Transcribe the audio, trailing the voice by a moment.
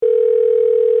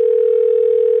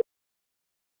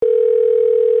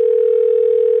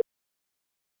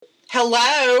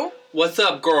Hello? What's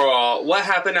up, girl? What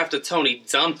happened after Tony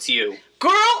dumped you?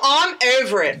 Girl, I'm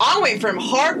over it. I went from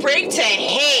heartbreak to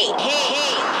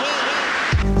hate.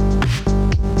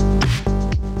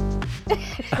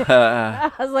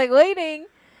 I was like waiting.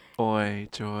 Oi,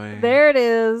 Joy. There it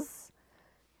is.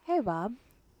 Hey, Bob.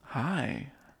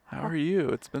 Hi. How are you?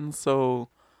 It's been so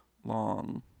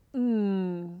long.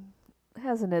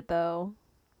 Hasn't it though?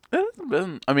 It's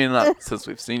been, I mean, not since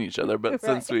we've seen each other, but Right.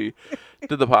 since we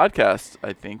did the podcast,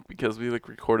 I think, because we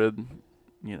recorded,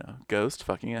 ghost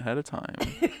fucking ahead of time.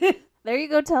 There you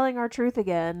go, telling our truth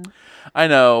again. I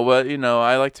know, but,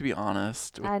 I like to be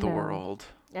honest I with the know. world.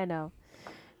 I know.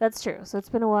 That's true. So it's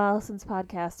been a while since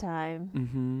podcast time.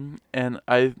 Mm-hmm. And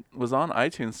I was on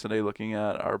iTunes today looking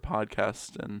at our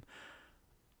podcast, and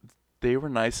they were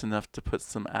nice enough to put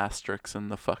some asterisks in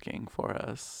the fucking for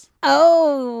us.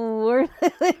 Oh, we're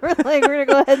like, we're going to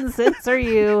go ahead and censor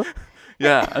you.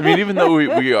 Yeah, I mean, even though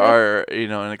we are,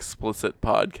 an explicit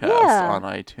podcast Yeah. on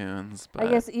iTunes, but I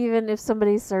guess even if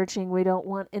somebody's searching, we don't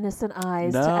want innocent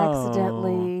eyes to No.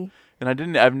 accidentally. and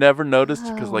I've never noticed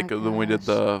because Oh my when we did gosh.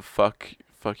 the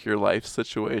fuck your life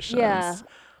situations, Yeah.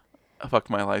 fuck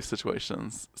my life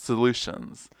solutions,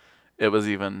 it was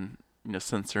even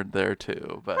censored there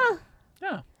too. But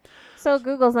yeah, So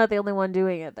Google's not the only one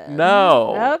doing it then.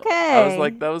 no, Okay. I was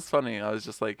like, that was funny. I was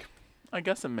just like, I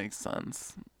guess it makes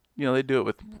sense. They do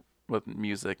it with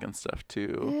music and stuff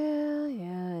too.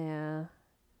 Yeah.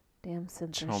 Damn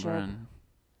censorship. Children,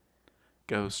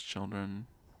 ghost children.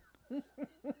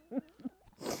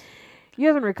 You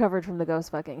haven't recovered from the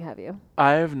ghost fucking, have you?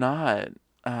 I have not.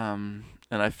 And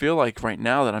I feel like right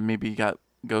now that I maybe got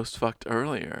ghost fucked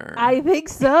earlier. I think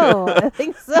so.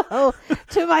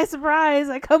 To my surprise,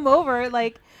 I come over,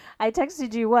 I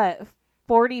texted you,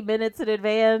 40 minutes in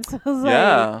advance? I was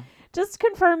yeah. just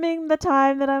confirming the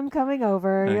time that I'm coming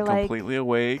over. And You're completely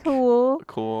awake. cool.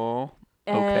 Cool.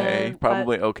 Okay. And-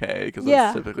 Probably okay. Because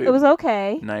Yeah, that's typically it was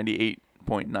okay.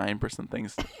 98.9%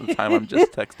 things the time I'm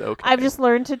just text okay. I've just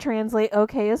learned to translate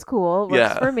okay as cool. Works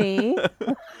Yeah. for me.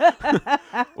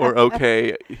 Or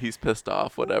okay, he's pissed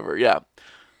off, whatever. Yeah.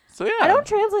 So yeah. I don't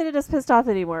translate it as pissed off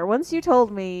anymore. Once you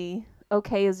told me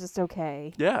okay is just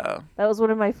okay. yeah. That was one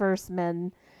of my first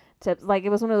men tips. It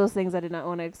was one of those things I did not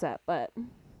want to accept, but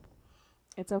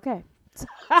it's okay.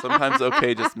 Sometimes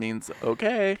okay just means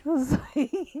okay.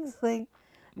 It's like,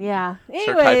 yeah.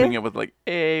 Start typing Anyway, it with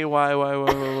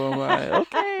A-Y-Y-Y-Y-Y.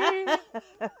 Okay.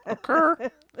 Occur.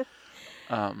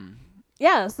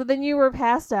 yeah. So then you were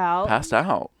passed out Passed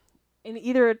out. in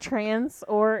either a trance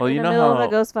or Well, in you the know middle of how-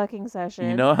 a ghost fucking session.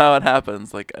 You know how it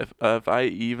happens. If I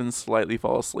even slightly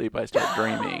fall asleep, I start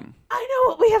dreaming. I know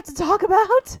what we have to talk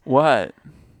about. What?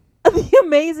 The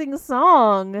amazing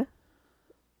song.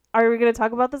 Are we going to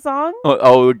talk about the song?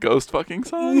 Oh, the ghost fucking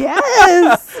song?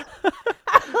 Yes.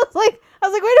 I was like,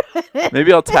 wait a minute.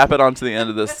 Maybe I'll tap it onto the end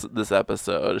of this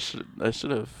episode. I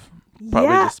should have probably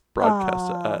just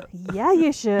broadcast it. Yeah,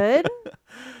 you should.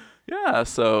 Yeah,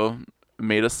 so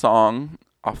made a song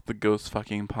off the ghost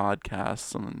fucking podcast.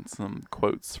 Some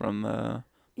quotes from the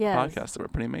Yes. podcast that were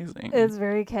pretty amazing. It's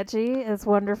very catchy. It's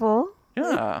wonderful.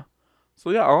 Yeah. So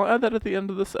yeah, I'll add that at the end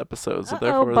of this episode. So Uh-oh,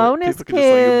 therefore, bonus people can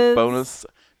just like a kids. bonus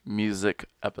music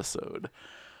episode.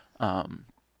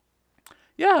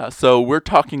 Yeah. So we're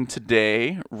talking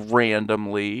today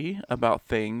randomly about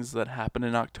things that happen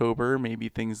in October, maybe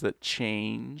things that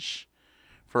change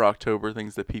for October,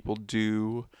 things that people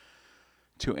do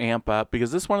to amp up,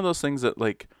 because this is one of those things that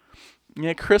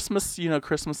Christmas.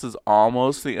 Christmas is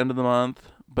almost the end of the month,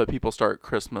 but people are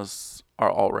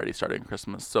already starting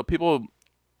Christmas. So people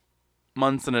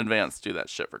months in advance do that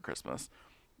shit for Christmas.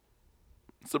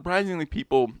 Surprisingly,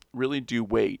 people really do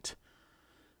wait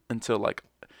until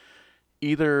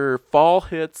either fall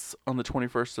hits on the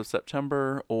 21st of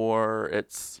September or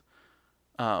it's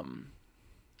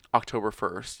October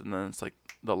 1st, and then it's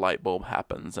the light bulb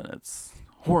happens and it's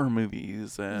horror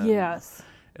movies and Yes.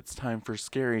 it's time for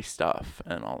scary stuff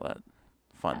and all that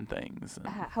fun things. And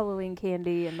Halloween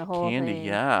candy and the whole candy, thing.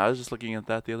 yeah. I was just looking at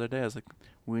that the other day. I was like,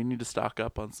 we need to stock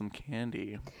up on some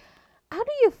candy. How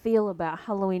do you feel about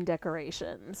Halloween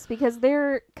decorations? Because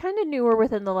they're kind of newer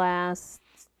within the last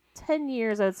 10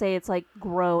 years. I would say it's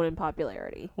grown in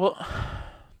popularity. Well,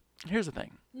 here's the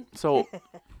thing. So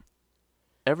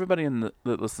everybody that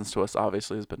listens to us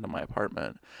obviously has been to my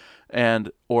apartment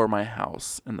or my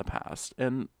house in the past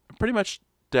and pretty much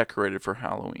decorated for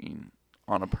Halloween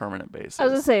on a permanent basis. I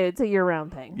was going to say it's a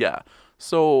year-round thing. Yeah.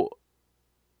 So,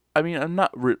 I mean, I'm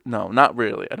not not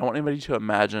really. I don't want anybody to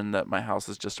imagine that my house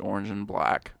is just orange and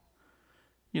black.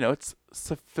 It's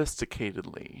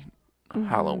sophisticatedly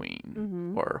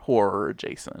Halloween or horror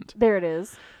adjacent. There it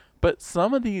is. But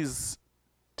some of these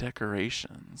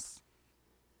decorations,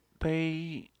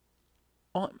 I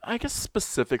guess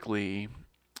specifically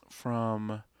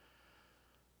from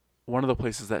one of the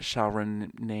places that shall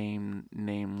remain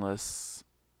nameless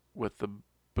with the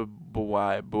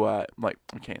like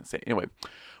I can't say anyway.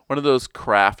 One of those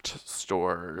craft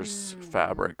stores,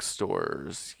 fabric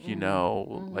stores,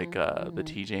 like the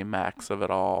TJ Maxx of it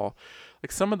all.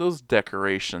 Like some of those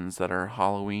decorations that are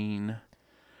Halloween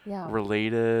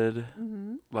related,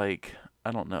 like,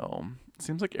 I don't know. It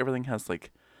seems like everything has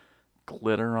like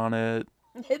glitter on it.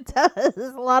 It does.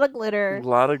 A lot of glitter. A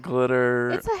lot of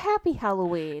glitter. It's a happy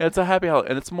Halloween. It's a happy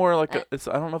Halloween, and it's more like I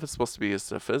don't know if it's supposed to be a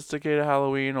sophisticated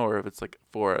Halloween or if it's like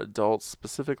for adults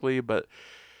specifically, but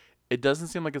it doesn't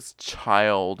seem like it's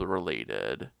child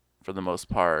related for the most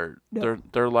part. No.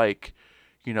 They're like,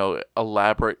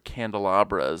 elaborate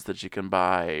candelabras that you can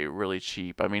buy really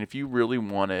cheap. I mean, if you really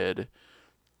wanted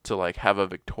to like have a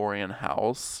Victorian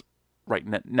house, right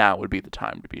now would be the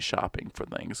time to be shopping for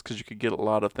things because you could get a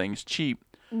lot of things cheap.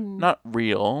 Not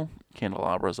real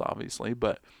candelabras, obviously,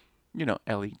 but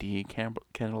LED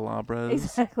candelabras.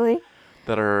 Exactly.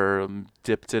 That are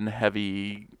dipped in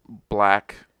heavy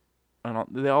black.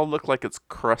 They all look like it's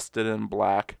crusted in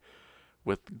black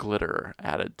with glitter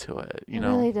added to it. It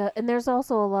really does. And there's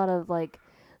also a lot of like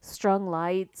strung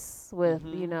lights with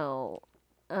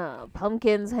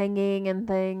pumpkins hanging and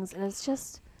things, and it's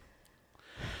just.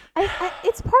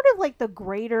 It's part of like the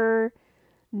greater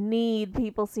need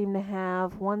people seem to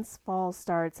have once fall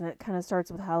starts, and it kind of starts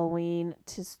with Halloween,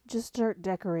 to just start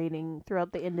decorating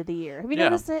throughout the end of the year. Have you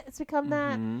noticed it? It's become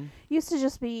that. Used to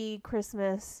just be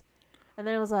Christmas, and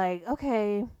then it was like,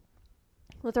 okay,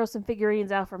 we'll throw some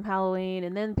figurines out from Halloween,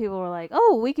 and then people were like,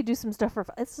 oh, we could do some stuff for.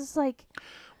 It's just like.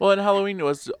 Well, and Halloween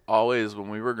was always, when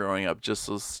we were growing up, just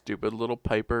those stupid little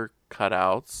Piper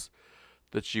cutouts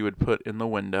that you would put in the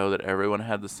window that everyone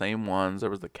had the same ones. There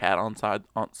was the cat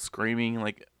screaming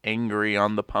like angry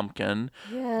on the pumpkin.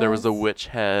 Yes. There was a witch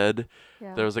head.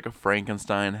 Yeah. There was like a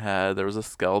Frankenstein head. There was a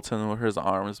skeleton where his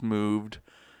arms moved,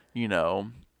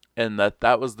 and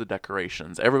that was the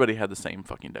decorations. Everybody had the same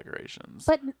fucking decorations.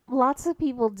 But lots of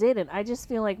people didn't. I just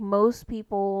feel like most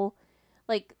people,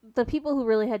 like the people who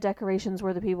really had decorations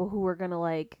were the people who were going to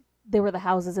like, they were the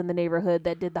houses in the neighborhood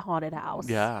that did the haunted house.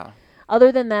 Yeah.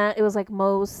 Other than that, it was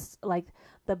like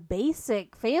the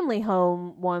basic family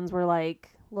home ones were like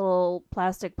little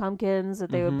plastic pumpkins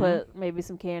that they would put maybe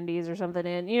some candies or something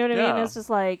in. You know what I mean? It's just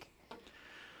like,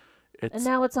 and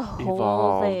now it's a whole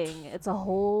evolved. thing. It's a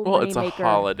whole Well, it's maker. a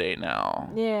holiday now.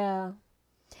 Yeah.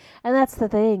 And that's the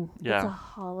thing. Yeah. It's a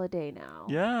holiday now.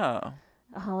 Yeah.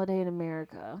 A holiday in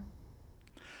America.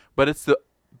 But it's the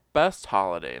best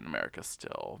holiday in America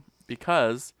still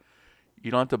because you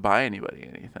don't have to buy anybody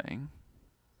anything.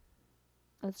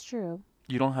 That's true.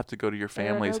 You don't have to go to your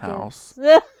family's house.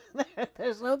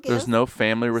 There's no gifts. There's no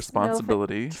family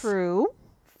responsibilities. True.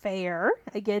 Fair.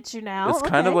 I get you now. It's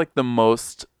kind of like the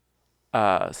most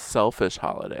selfish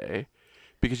holiday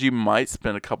because you might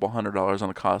spend a couple $100 on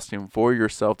a costume for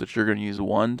yourself that you're going to use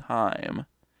one time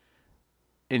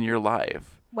in your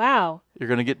life. Wow. You're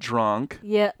going to get drunk.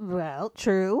 Yeah, well,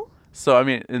 true. So, I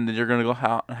mean, and then you're going to go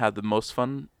out and have the most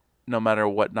fun no matter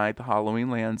what night the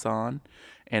Halloween lands on.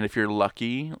 And if you're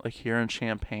lucky, like here in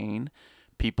Champaign,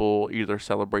 people either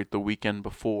celebrate the weekend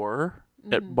before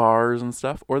at bars and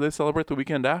stuff, or they celebrate the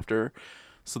weekend after.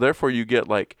 So therefore you get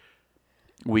like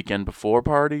weekend before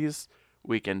parties,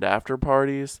 weekend after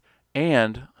parties,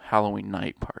 and Halloween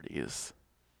night parties.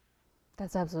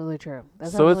 That's absolutely true.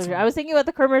 That's absolutely true. I was thinking about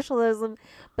the commercialism,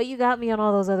 but you got me on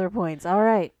all those other points. All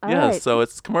right. All right. So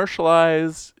it's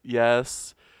commercialized,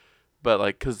 yes, but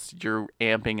like, because you're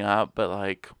amping up, but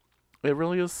like, it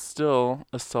really is still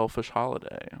a selfish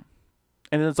holiday.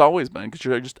 And it's always been, because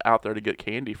you're just out there to get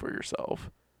candy for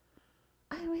yourself.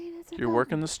 I mean, it's You're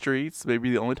working the streets. Maybe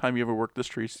the only time you ever worked the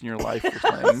streets in your life for things.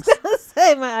 I was going to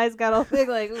say, my eyes got all big,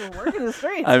 like, ooh, working the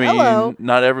streets. I mean, hello.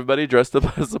 Not everybody dressed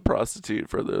up as a prostitute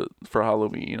for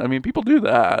Halloween. I mean, people do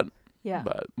that. Yeah.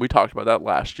 But we talked about that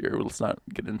last year. Let's not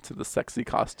get into the sexy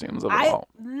costumes of it all.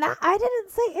 I didn't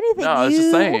say anything. No, it's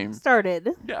the same. Started.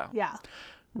 Yeah. Yeah.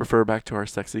 Refer back to our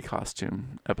sexy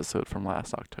costume episode from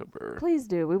last October. Please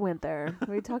do. We went there.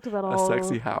 We talked about all... A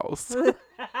sexy house.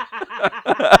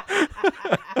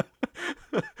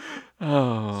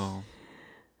 Oh.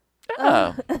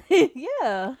 Yeah.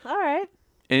 Yeah. All right.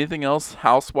 Anything else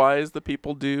house-wise that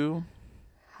people do?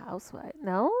 Housewife?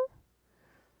 No?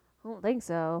 I don't think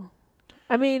so.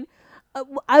 I mean,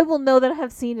 I will know that I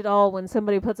have seen it all when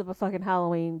somebody puts up a fucking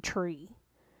Halloween tree.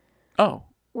 Oh.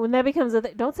 When that becomes a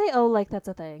thing. Don't say, oh, like that's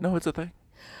a thing. No, it's a thing.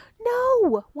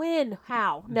 No. When?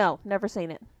 How? No. Never seen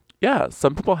it. Yeah,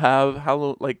 some people have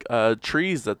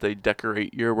trees that they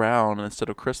decorate year round instead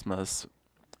of Christmas.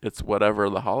 It's whatever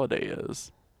the holiday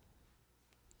is.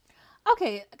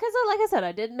 Okay, because like I said,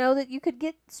 I didn't know that you could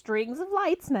get strings of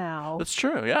lights now. That's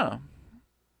true, yeah.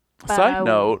 But Side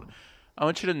note, I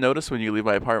want you to notice when you leave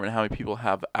my apartment how many people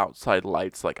have outside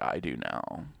lights like I do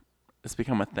now. It's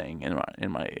become a thing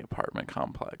in my apartment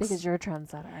complex. Because you're a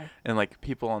trendsetter. And like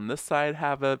people on this side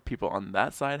have it, people on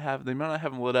that side have it. They might not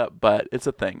have them lit up, but it's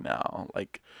a thing now.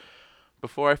 Like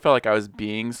before I felt like I was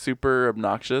being super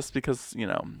obnoxious because,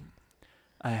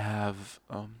 I have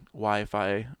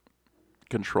Wi-Fi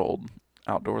controlled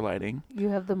outdoor lighting. You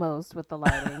have the most with the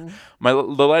lighting.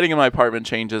 The lighting in my apartment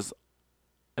changes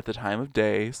at the time of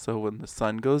day, so when the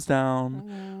sun goes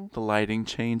down, the lighting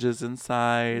changes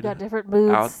inside. You got different mood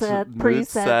presets.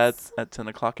 Sets at 10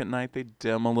 o'clock at night. They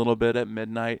dim a little bit at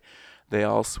midnight. They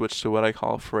all switch to what I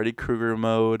call Freddy Krueger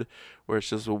mode, where it's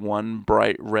just one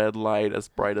bright red light, as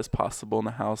bright as possible in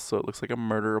the house, so it looks like a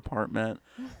murder apartment.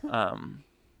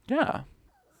 Yeah,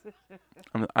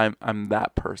 I'm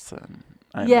that person.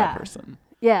 I'm that person.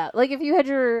 Yeah, like if you had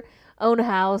your own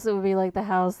house, it would be like the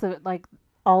house that like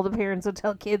all the parents would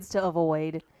tell kids to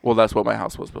avoid. Well, that's what my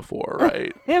house was before,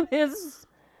 right? It's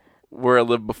where I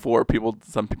lived before,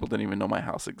 some people didn't even know my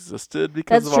house existed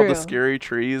because of all the scary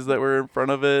trees that were in front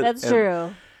of it. That's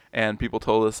true. And people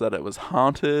told us that it was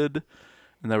haunted,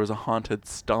 and there was a haunted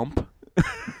stump. We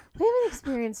haven't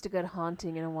experienced a good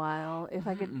haunting in a while. If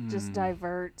I could just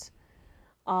divert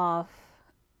off,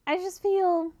 I just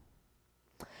feel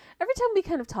every time we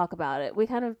kind of talk about it, we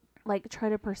kind of like try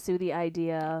to pursue the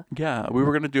idea. Yeah, we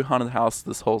were gonna do haunted house.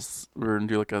 We were gonna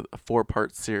do like a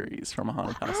 4-part series from a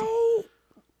haunted house. I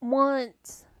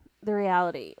want the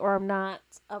reality, or I'm not.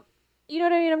 You know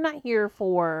what I mean? I'm not here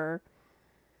for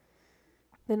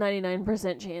the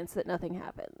 99% chance that nothing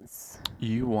happens.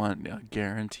 You want a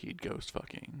guaranteed ghost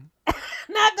fucking.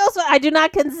 Not ghost. I do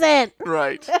not consent.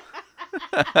 Right.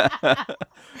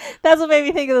 That's what made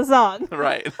me think of the song.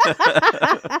 Right.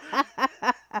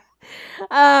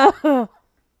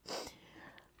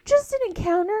 Just an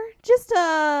encounter. Just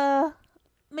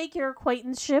make your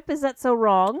acquaintanceship. Is that so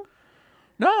wrong?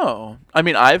 No, I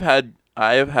mean I have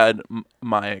had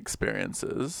my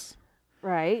experiences.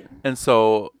 Right. And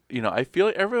so I feel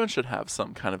like everyone should have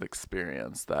some kind of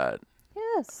experience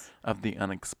of the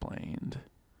unexplained.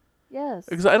 Yes.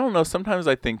 Because I don't know. Sometimes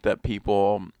I think that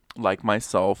people like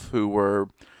myself who were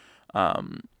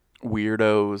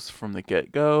weirdos from the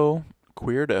get-go,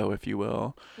 queerdo, if you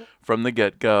will, from the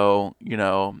get-go,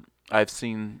 I've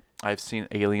seen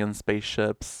alien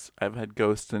spaceships. I've had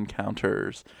ghost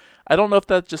encounters. I don't know if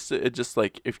that's just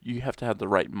like if you have to have the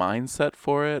right mindset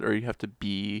for it or you have to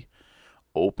be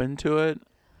open to it.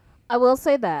 I will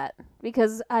say that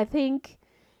because I think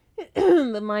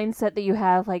the mindset that you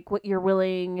have, like what you're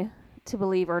willing to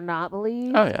believe or not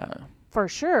believe. Oh yeah. For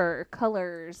sure,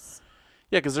 colors.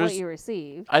 Yeah, because there's what you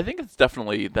receive. I think it's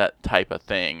definitely that type of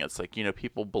thing. It's like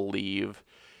people believe,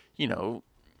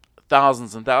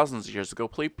 thousands and thousands of years ago,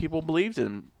 people believed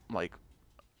in like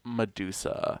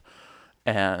Medusa,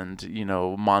 and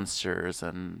monsters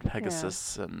and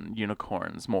Pegasus and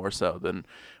unicorns more so than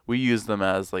we use them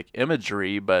as like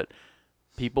imagery, but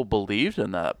people believed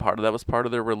in that. That was part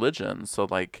of their religion. So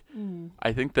like,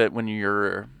 I think that when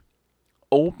you're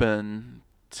open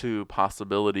to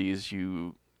possibilities,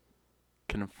 you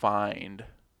can find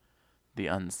the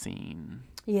unseen.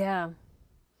 Yeah.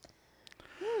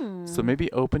 So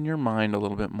maybe open your mind a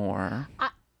little bit more.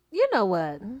 You know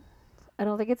what? I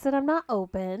don't think it's that I'm not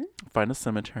open. Find a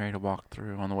cemetery to walk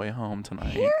through on the way home tonight.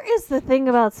 Here is the thing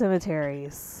about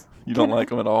cemeteries. You don't like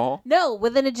them at all? No,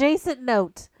 with an adjacent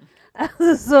note.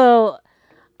 So,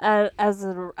 I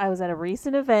was at a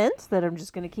recent event that I'm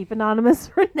just going to keep anonymous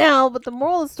for now, but the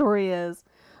moral of the story is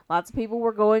lots of people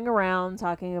were going around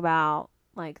talking about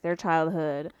like their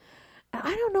childhood. And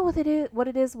I don't know what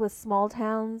it is with small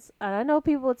towns. And I know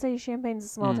people would say Champagne's a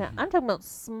small town. I'm talking about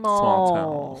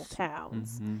small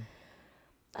towns. Mm-hmm.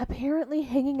 Apparently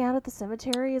hanging out at the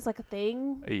cemetery is like a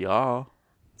thing. Yeah.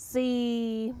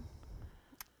 See,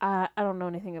 I don't know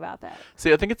anything about that.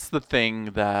 See, I think it's the thing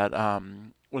that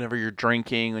whenever you're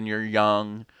drinking when you're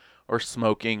young or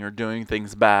smoking or doing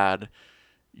things bad,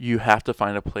 you have to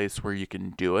find a place where you can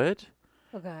do it.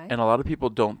 Okay. And a lot of people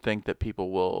don't think that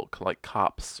people will, like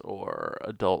cops or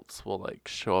adults will like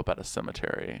show up at a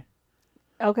cemetery.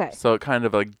 Okay. So kind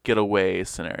of a getaway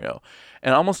scenario.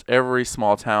 And almost every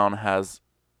small town has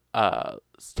a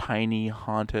tiny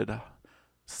haunted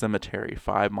cemetery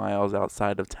 5 miles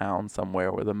outside of town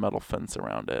somewhere with a metal fence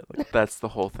around it. Like that's the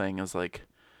whole thing is like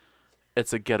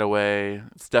it's a getaway.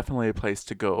 It's definitely a place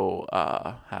to go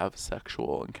have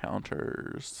sexual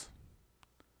encounters.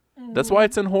 That's why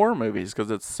it's in horror movies,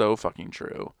 because it's so fucking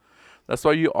true. That's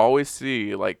why you always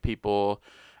see like people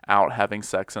out having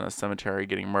sex in a cemetery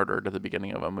getting murdered at the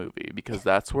beginning of a movie, because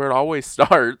that's where it always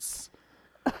starts.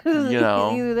 You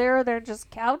know, Either there or they're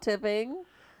just cow tipping.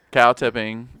 cow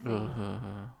tipping.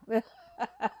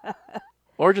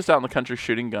 Or just out in the country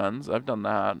shooting guns. I've done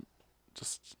that.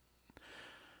 Just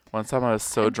one time I was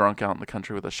so drunk out in the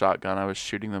country with a shotgun, I was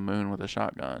shooting the moon with a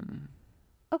shotgun.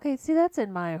 Okay, see, that's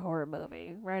in my horror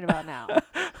movie right about now.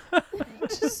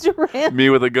 Just a random. Me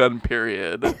with a gun,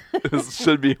 period. This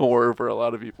should be horror for a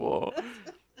lot of people.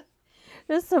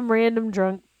 Just some random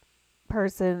drunk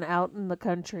person out in the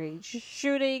country just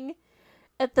shooting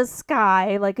at the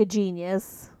sky like a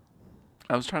genius.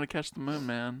 I was trying to catch the moon,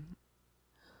 man.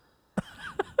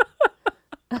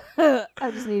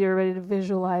 I just need everybody to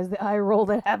visualize the eye roll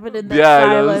that happened in that Yeah, it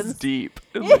silence. was deep.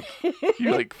 It was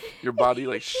like, your body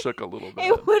like shook a little bit.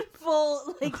 It went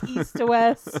full like east to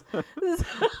west.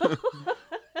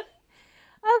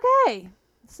 Okay,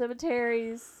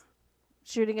 cemeteries,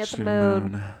 shooting at the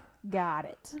moon. Got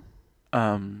it.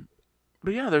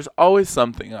 But yeah, there's always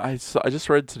something. I just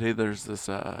read today there's this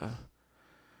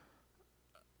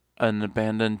an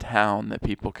abandoned town that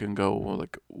people can go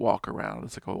like walk around.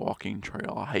 It's like a walking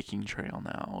trail, a hiking trail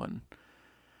now, and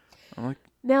I'm like,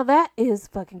 Now that is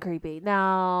fucking creepy.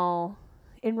 Now,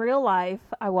 in real life,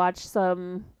 I watched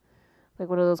some like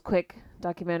one of those quick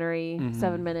documentary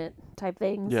 7-minute type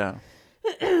things. yeah,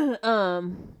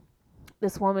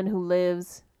 This woman who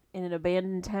lives in an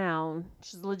abandoned town.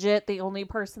 She's legit the only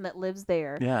person that lives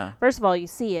there. yeah, First of all, you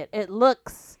see it. It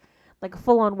looks like a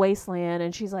full-on wasteland,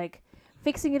 and she's like,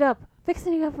 fixing it up.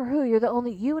 Fixing it up for who?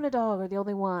 You and a dog are the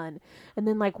only one. And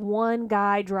then like one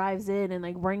guy drives in and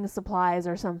like brings supplies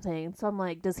or something. So I'm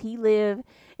like, does he live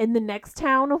in the next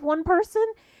town of one person?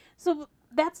 So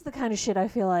that's the kind of shit I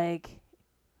feel like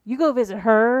you go visit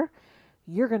her,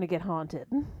 you're going to get haunted.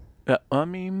 I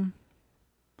mean,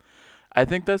 I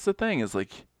think that's the thing. Is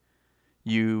like,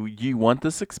 you want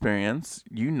this experience.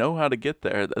 You know how to get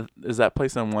there. Is that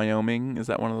place in Wyoming? Is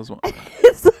that one of those ones?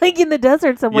 It's like in the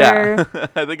desert somewhere. Yeah,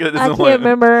 I think it is. I in can't Wyoming.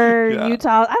 remember Yeah.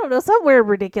 Utah. I don't know, somewhere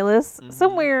ridiculous.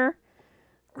 Somewhere.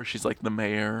 Where she's like the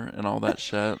mayor and all that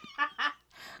shit.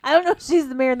 I don't know if she's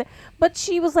the mayor, but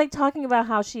she was like talking about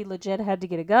how she legit had to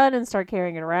get a gun and start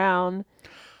carrying it around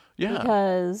Yeah,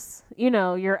 because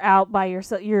you're out by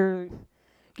yourself. You're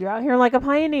out here like a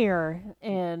pioneer,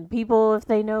 and people, if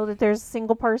they know that there's a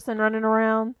single person running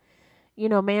around,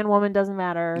 man, woman, doesn't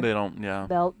matter. they don't. Yeah,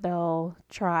 They'll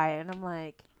try, and I'm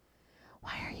like,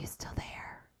 why are you still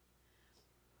there?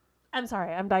 I'm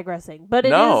sorry, I'm digressing, but it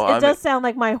does sound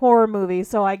like my horror movie,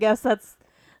 so I guess that's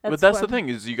but that's the thing,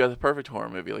 is you got the perfect horror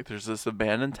movie. Like, there's this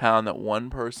abandoned town that one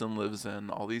person lives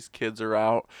in. All these kids are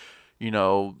out,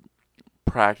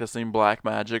 practicing black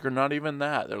magic, or not even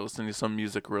that. They're listening to some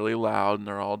music really loud, and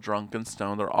they're all drunk and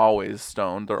stoned. They're always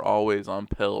stoned. They're always on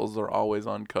pills. They're always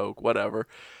on coke, whatever.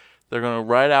 They're going to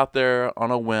ride out there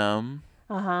on a whim.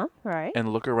 Right.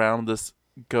 And look around this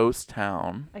ghost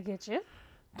town. I get you.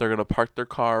 They're going to park their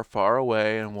car far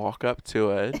away and walk up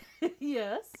to it.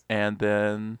 Yes. And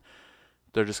then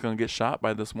they're just going to get shot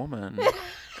by this woman.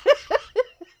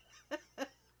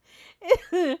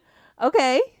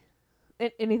 Okay.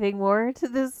 Anything more to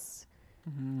this?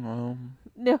 No.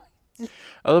 There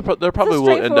probably will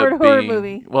end straightforward up horror being.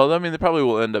 movie. Well, I mean, there probably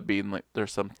will end up being like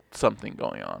there's something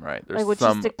going on, right? There's Like, would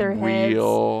some she stick their heads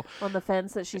real. on the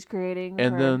fence that she's creating?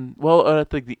 And then, at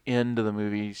the end of the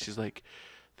movie, she's like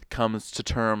comes to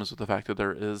terms with the fact that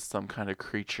there is some kind of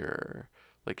creature.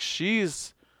 Like,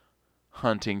 she's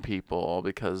hunting people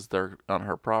because they're on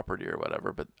her property or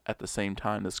whatever, but at the same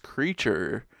time, this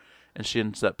creature, and she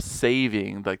ends up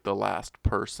saving like the last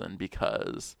person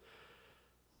because,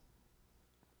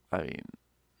 I mean,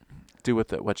 do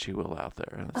with it what you will out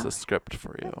there. It's a script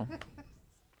for you.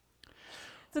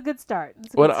 it's a good start.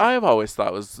 What I've always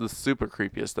thought was the super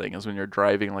creepiest thing is when you're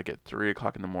driving like at 3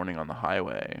 o'clock in the morning on the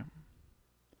highway.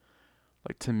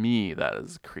 Like, to me, that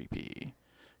is creepy.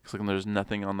 Because like, when there's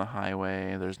nothing on the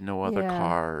highway, there's no other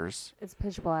cars. It's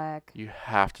pitch black. You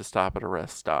have to stop at a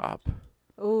rest stop.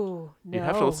 Ooh, no. You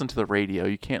have to listen to the radio.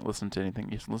 You can't listen to anything.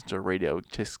 You have to listen to the radio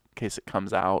just in case it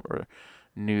comes out or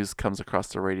news comes across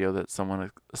the radio that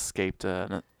someone escaped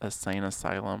a insane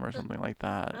asylum or something like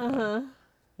that.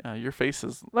 Yeah, your face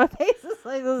is. My face is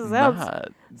like, this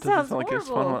Doesn't sounds sound like it's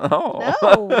horrible. fun.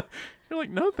 Oh. No. You're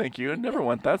like, no, thank you. I never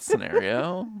want that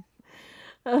scenario.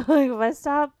 Like, if I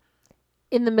stop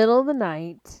in the middle of the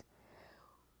night,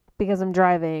 because I'm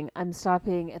driving, I'm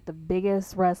stopping at the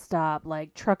biggest rest stop,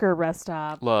 like trucker rest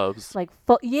stop. Loves. Like,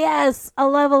 yes, I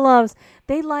love Loves.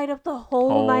 They light up the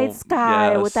whole night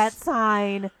sky with that yes.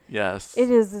 sign. Yes.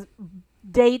 It is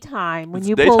daytime when It's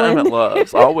you pull daytime in. at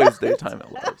Loves. Always daytime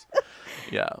at Loves.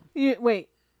 Yeah. Wait,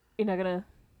 you're not gonna.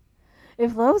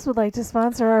 If Loves would like to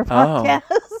sponsor our Oh.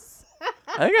 podcast,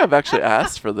 I think I've actually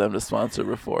asked for them to sponsor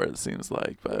before, it seems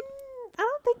like, but I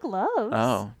don't think Loves.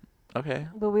 oh, okay.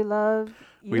 But we love.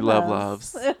 We love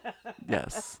Loves.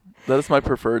 Yes. That is my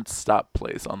preferred stop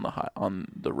place on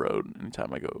the road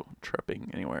anytime I go tripping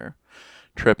anywhere.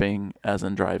 Tripping as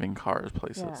in driving cars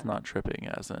places, Yeah. not tripping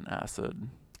as in acid.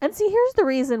 And see, here's the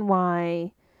reason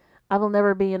why I will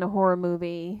never be in a horror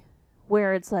movie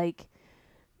where it's like,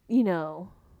 you know,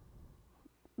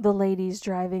 the lady's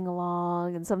driving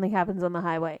along and something happens on the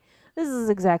highway. This is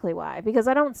exactly why. Because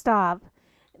I don't stop.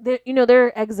 There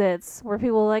are exits where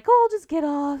people are like, oh, I'll just get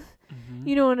off. Mm-hmm.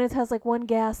 You know, and it has like one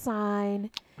gas sign.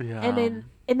 Yeah. And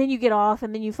then you get off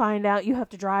and then you find out you have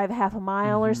to drive half a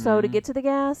mile or so to get to the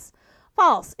gas.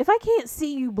 False. If I can't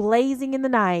see you blazing in the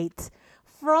night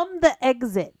from the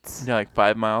exit, Yeah, like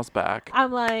 5 miles back.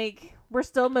 I'm like, we're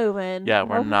still moving. Yeah,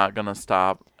 we're not gonna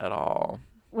stop at all.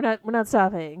 We're not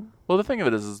stopping. Well, the thing of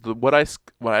it is what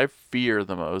I fear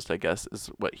the most, I guess, is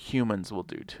what humans will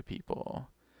do to people,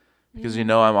 because I'm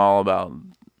all about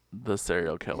the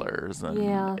serial killers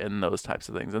and those types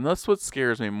of things, and that's what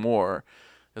scares me more,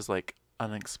 is like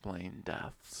unexplained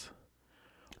deaths,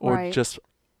 or just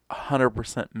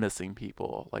 100% missing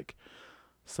people. Like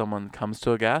someone comes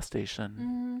to a gas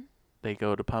station, they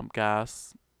go to pump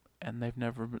gas, and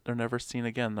they're never seen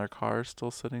again. Their car's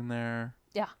still sitting there.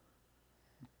 Yeah.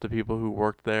 The people who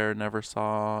worked there never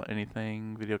saw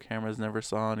anything. Video cameras never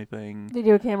saw anything.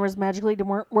 Video cameras magically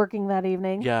weren't working that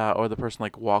evening. Yeah, or the person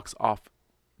like walks off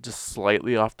just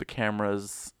slightly off the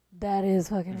camera's That is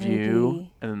fucking view,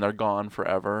 freaky. and then they're gone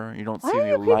forever. You don't Why see are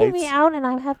any you creeping lights. me out and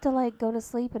I have to like go to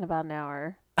sleep in about an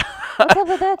hour? What's up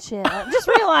with that shit? I'm just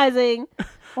realizing,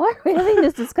 why are we having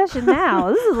this discussion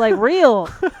now? This is like real.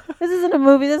 This isn't a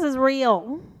movie. This is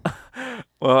real.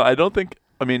 Well, I don't think.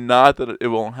 I mean, not that it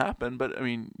won't happen, but I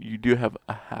mean, you do have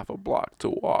a half a block to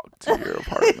walk to your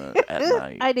apartment at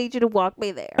night. I need you to walk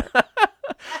me there.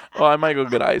 Well, I might go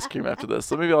get ice cream after this,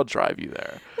 so maybe I'll drive you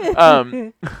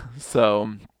there.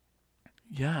 So,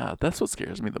 yeah, that's what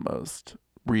scares me the most.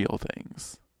 Real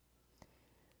things.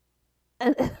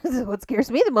 And this is what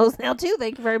scares me the most now too.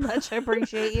 Thank you very much. I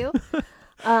appreciate you.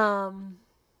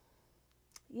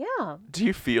 Yeah. Do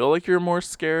you feel like you're more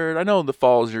scared? I know the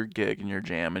fall is your gig and your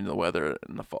jam, and the weather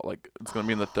in the fall, like it's gonna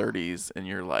be in the 30s, and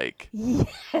you're like,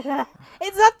 Yeah.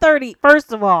 It's not 30.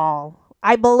 First of all,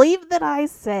 I believe that I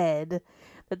said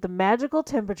that the magical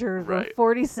temperatures were Right.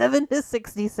 47 to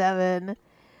 67,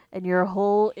 and your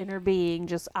whole inner being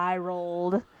just eye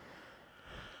rolled.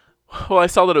 well, I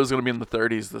saw that it was gonna be in the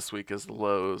 30s this week as the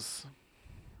lows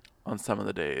on some of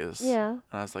the days. Yeah. And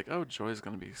I was like, oh, Joy's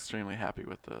gonna be extremely happy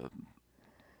with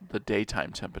the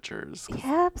daytime temperatures. 'Cause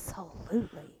Absolutely.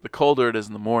 the colder it is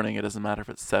in the morning, it doesn't matter if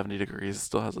it's 70 degrees, it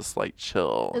still has a slight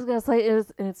chill. It's gonna say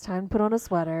and it's time to put on a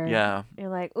sweater. Yeah. You're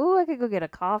like, ooh, I could go get a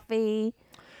coffee.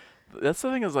 That's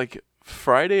the thing, is like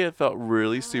Friday it felt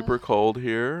really super cold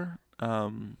here.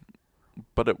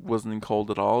 But it wasn't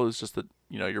cold at all. It was just that,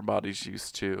 your body's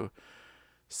used to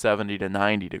 70 to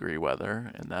 90 degree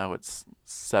weather, and now it's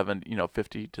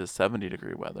 50 to 70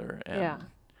 degree weather. And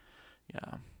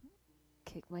yeah.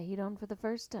 Kicked my heat on for the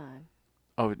first time.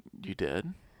 Oh, you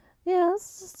did? Yeah,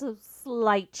 it's just a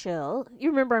slight chill. You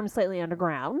remember I'm slightly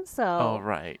underground, so Oh,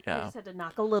 right. I Yeah. just had to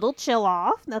knock a little chill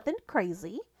off. Nothing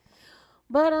crazy.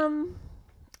 But I don't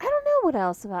know what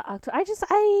else about October.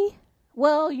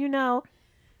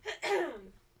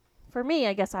 For me,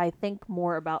 I guess I think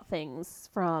more about things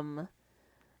from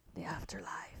the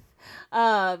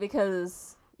afterlife.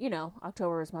 Because,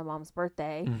 October is my mom's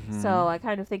birthday. Mhm. So I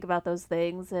kind of think about those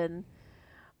things, and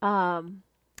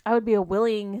I would be a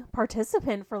willing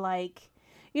participant for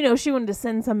she wanted to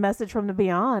send some message from the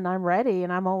beyond. I'm ready,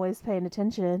 and I'm always paying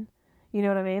attention. You know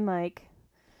what I mean? Like,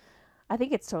 I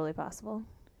think it's totally possible.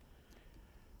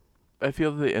 I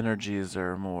feel the energies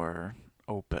are more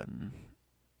open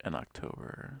in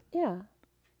October. Yeah.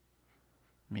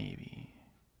 Maybe.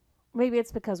 Maybe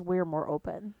it's because we're more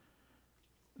open.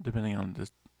 Depending on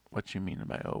just what you mean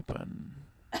by open.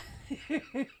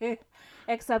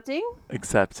 Accepting?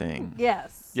 Accepting.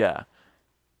 Yes. Yeah.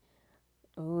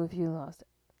 Oh, if you lost it.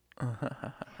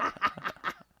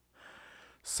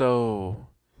 So,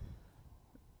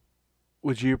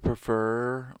 would you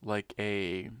prefer like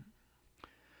a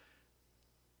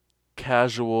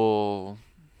casual,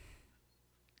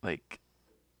 like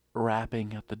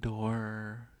rapping at the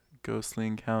door, ghostly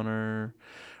encounter,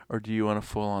 or do you want a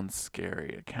full-on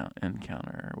scary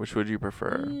encounter? Which would you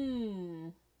prefer? I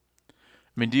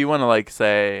mean, do you want to like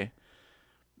say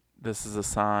this is a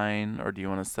sign, or do you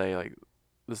want to say like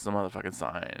this is a motherfucking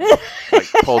sign, like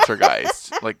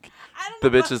poltergeist? Like the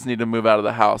bitches need to move out of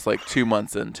the house like 2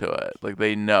 months into it. Like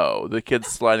they know the kid's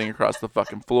sliding across the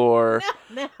fucking floor.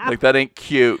 No. Like that ain't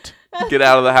cute. Get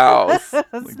out of the house.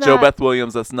 Like Joe Beth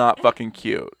Williams, that's not fucking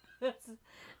cute.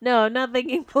 No, not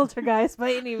thinking poltergeist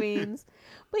by any means.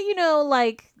 But you know,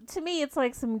 like to me it's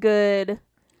like some good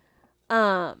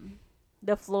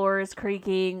the floor is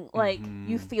creaking, like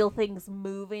you feel things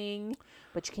moving,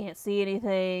 but you can't see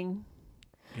anything.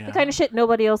 Yeah. The kind of shit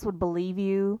nobody else would believe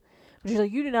you. But you're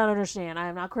like, you do not understand. I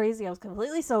am not crazy. I was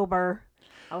completely sober.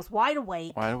 I was wide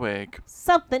awake. Wide awake.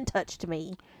 Something touched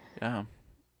me. Yeah.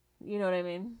 You know what I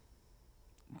mean?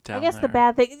 Down I guess there. the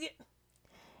bad thing...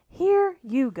 Here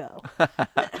you go.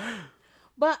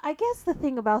 But I guess the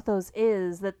thing about those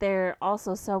is that they're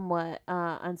also somewhat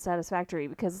unsatisfactory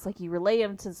because it's like you relay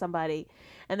them to somebody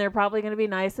and they're probably going to be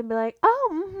nice and be like,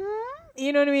 oh,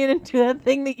 you know what I mean? And do that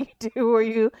thing that you do where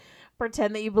you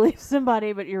pretend that you believe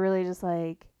somebody, but you're really just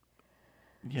like,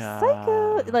 yeah.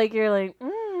 psycho. Like, you're like,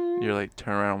 You're like,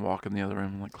 turn around and walk in the other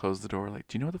room and like close the door. Like,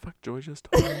 do you know what the fuck Joy just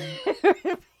told me?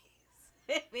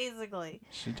 Basically.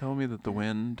 She told me that there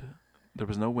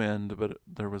was no wind, but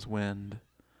there was wind.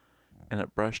 And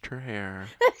it brushed her hair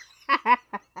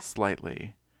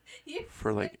slightly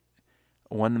for like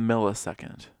 1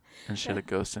 millisecond. And she had a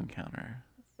ghost encounter.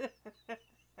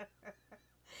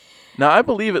 Now, I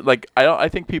believe it. Like, I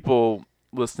think people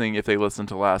listening, if they listen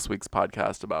to last week's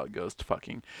podcast about ghost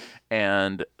fucking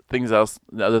and the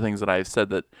other things that I've said,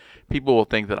 that people will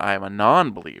think that I am a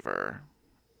non-believer.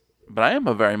 But I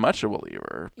am very much a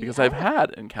believer because I've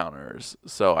had encounters.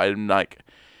 So I'm like,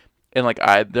 and like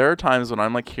there are times when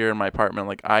I'm like here in my apartment,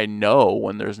 like I know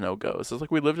when there's no ghosts. It's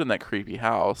like we lived in that creepy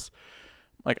house.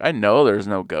 Like I know there's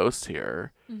no ghosts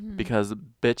here because the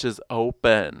bitch is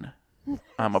open.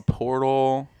 I'm a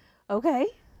portal. Okay.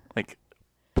 Like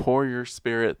pour your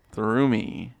spirit through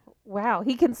me. Wow,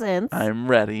 he can sense. I'm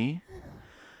ready.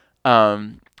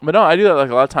 But no, I do that like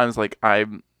a lot of times. Like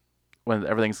when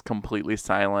everything's completely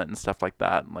silent and stuff like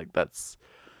that. And like that's,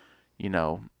 you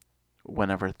know,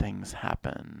 whenever things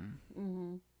happen.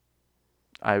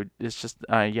 I just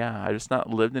not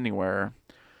lived anywhere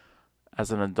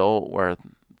as an adult where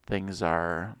things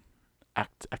are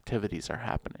activities are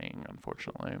happening,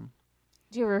 unfortunately.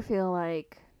 Do you ever feel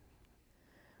like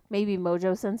maybe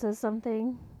Mojo senses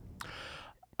something?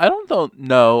 I don't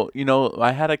know. You know,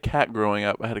 I had a cat growing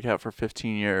up. I had a cat for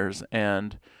 15 years,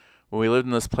 and when we lived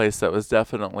in this place that was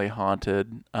definitely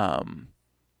haunted,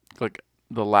 like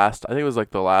I think it was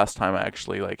like the last time I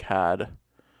actually like had.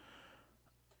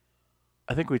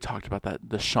 I think we talked about that,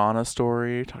 the Shauna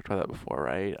story. Talked about that before,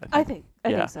 right? I think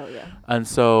so, yeah. And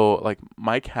so, like,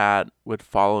 my cat would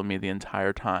follow me the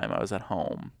entire time I was at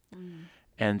home,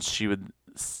 and she would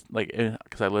like,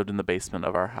 because I lived in the basement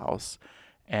of our house.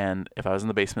 And if I was in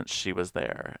the basement, she was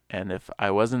there. And if I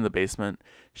was in the basement,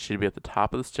 she'd be at the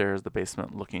top of the stairs, the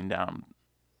basement, looking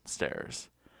downstairs.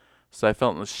 So I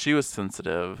felt she was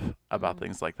sensitive about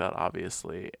things like that,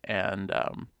 obviously. And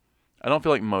I don't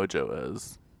feel like Mojo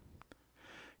is.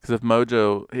 Because if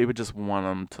Mojo, he would just want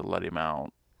him to let him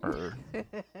out or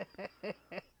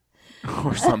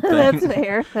something.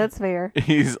 That's fair.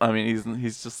 He's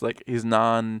just like, he's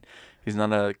not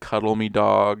a cuddle me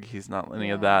dog. He's not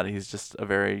any of that. He's just a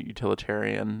very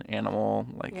utilitarian animal.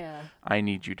 Like, I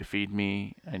need you to feed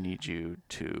me. I need you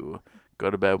to go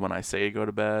to bed when I say go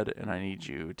to bed. And I need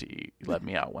you to let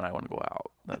me out when I want to go out.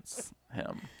 That's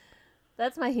him.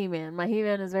 That's my He-Man. My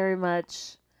He-Man is very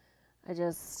much, I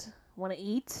just want to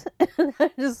eat. I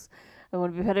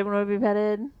want to be petted when I want to be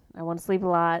petted. I want to sleep a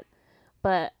lot.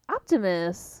 But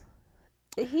Optimus,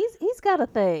 he's got a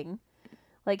thing.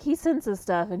 Like, he senses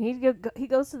stuff, and he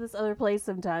goes to this other place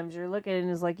sometimes. You're looking, and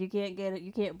it's like, you can't get it.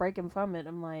 You can't break him from it.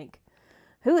 I'm like,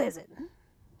 who is it?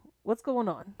 What's going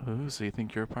on? Oh, so you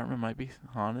think your apartment might be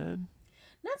haunted?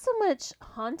 Not so much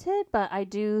haunted, but I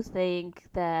do think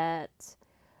that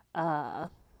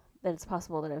it's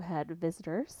possible that I've had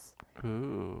visitors.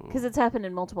 Ooh. Because it's happened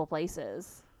in multiple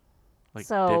places. Like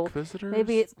so dick visitors?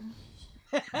 Maybe it's...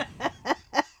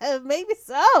 Maybe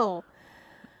so.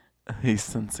 He's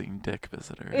sensing dick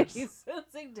visitors. He's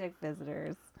sensing dick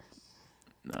visitors.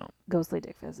 No. Ghostly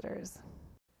dick visitors.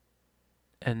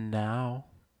 And now,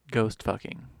 Ghost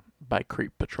Fucking by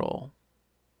Creep Patrol.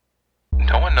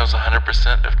 No one knows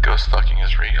 100% if ghost fucking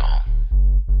is real.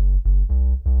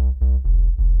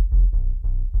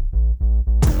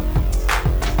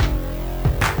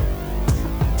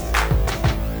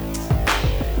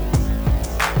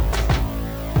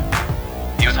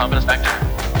 humping a specter. A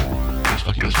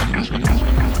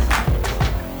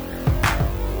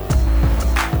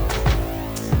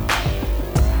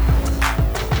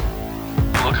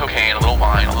little cocaine, a little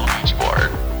wine, a little Ouija board.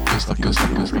 I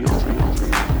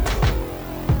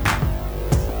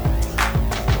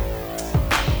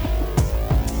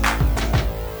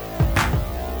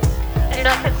do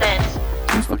not consent.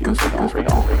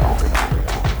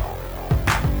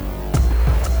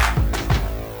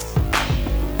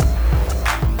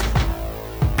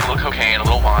 A little cocaine, a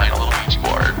little wine, a little Ouija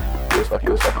board. I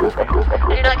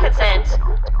do not consent.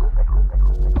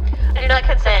 I do not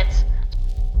consent.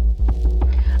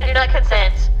 I do not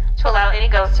consent to allow any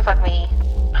ghost to fuck me.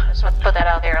 I just want to put that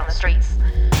out there on the streets.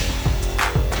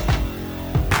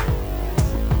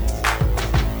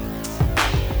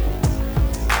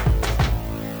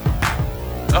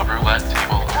 A roulette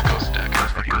table, a ghost deck. A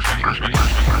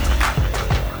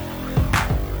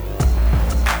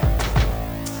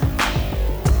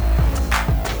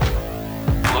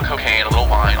little cocaine, a little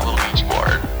wine, a little Ouija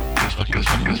board. Do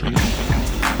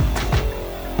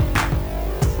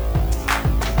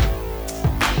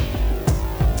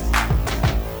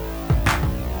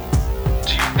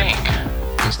you think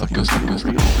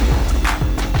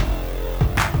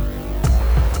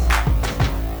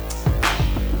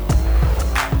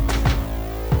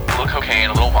a little cocaine,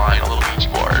 a little wine, a little Ouija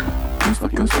board?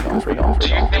 Do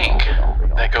you think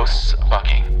that ghosts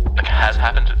fucking has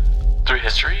happened through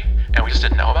history and we just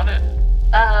didn't know about it?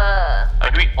 I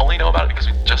mean, do we only know about it because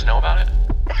we just know about it?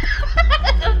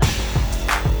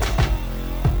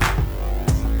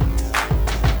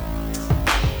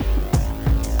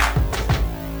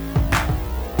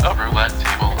 A roulette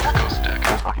table, a ghost deck. A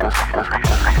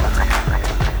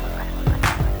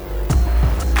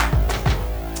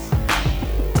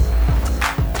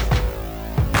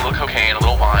little cocaine, a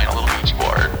little wine, a little Ouija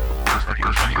board.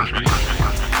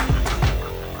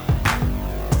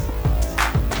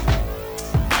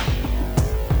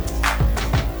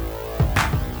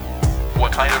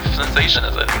 What kind of sensation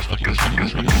is it? A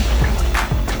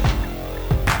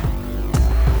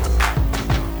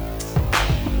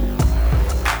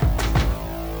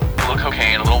little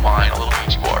cocaine, a little wine, a little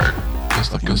Ouija board.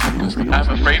 I'm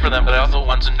afraid for them, but I also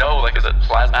want to know, like, is it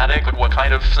plasmatic? Like, what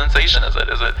kind of sensation is it?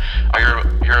 Are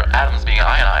your atoms being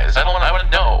ionized? I want to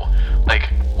know, like,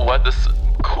 what this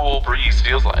cool breeze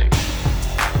feels like.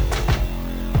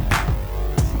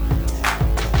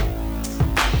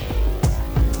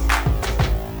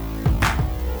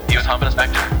 He was humping a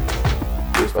specter.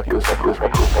 A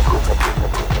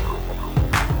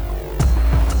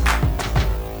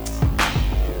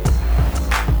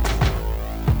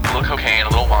little cocaine, a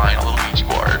little wine, a little Ouija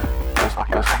board.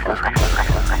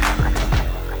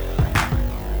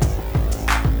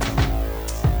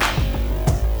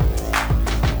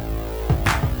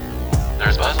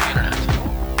 There's buzz on the internet.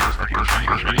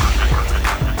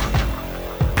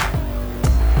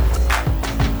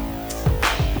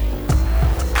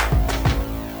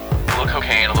 A little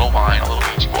cocaine, a little wine, a little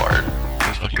Ouija board.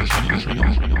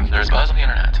 There's buzz on the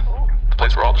internet. The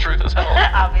place where all the truth is held.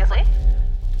 Obviously.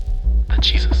 That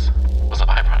Jesus was a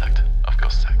byproduct of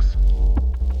ghost sex.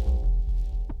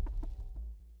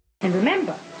 And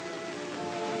remember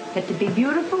that to be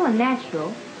beautiful and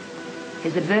natural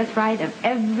is the birthright of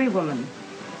every woman.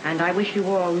 And I wish you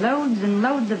all loads and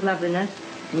loads of loveliness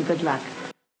and good luck.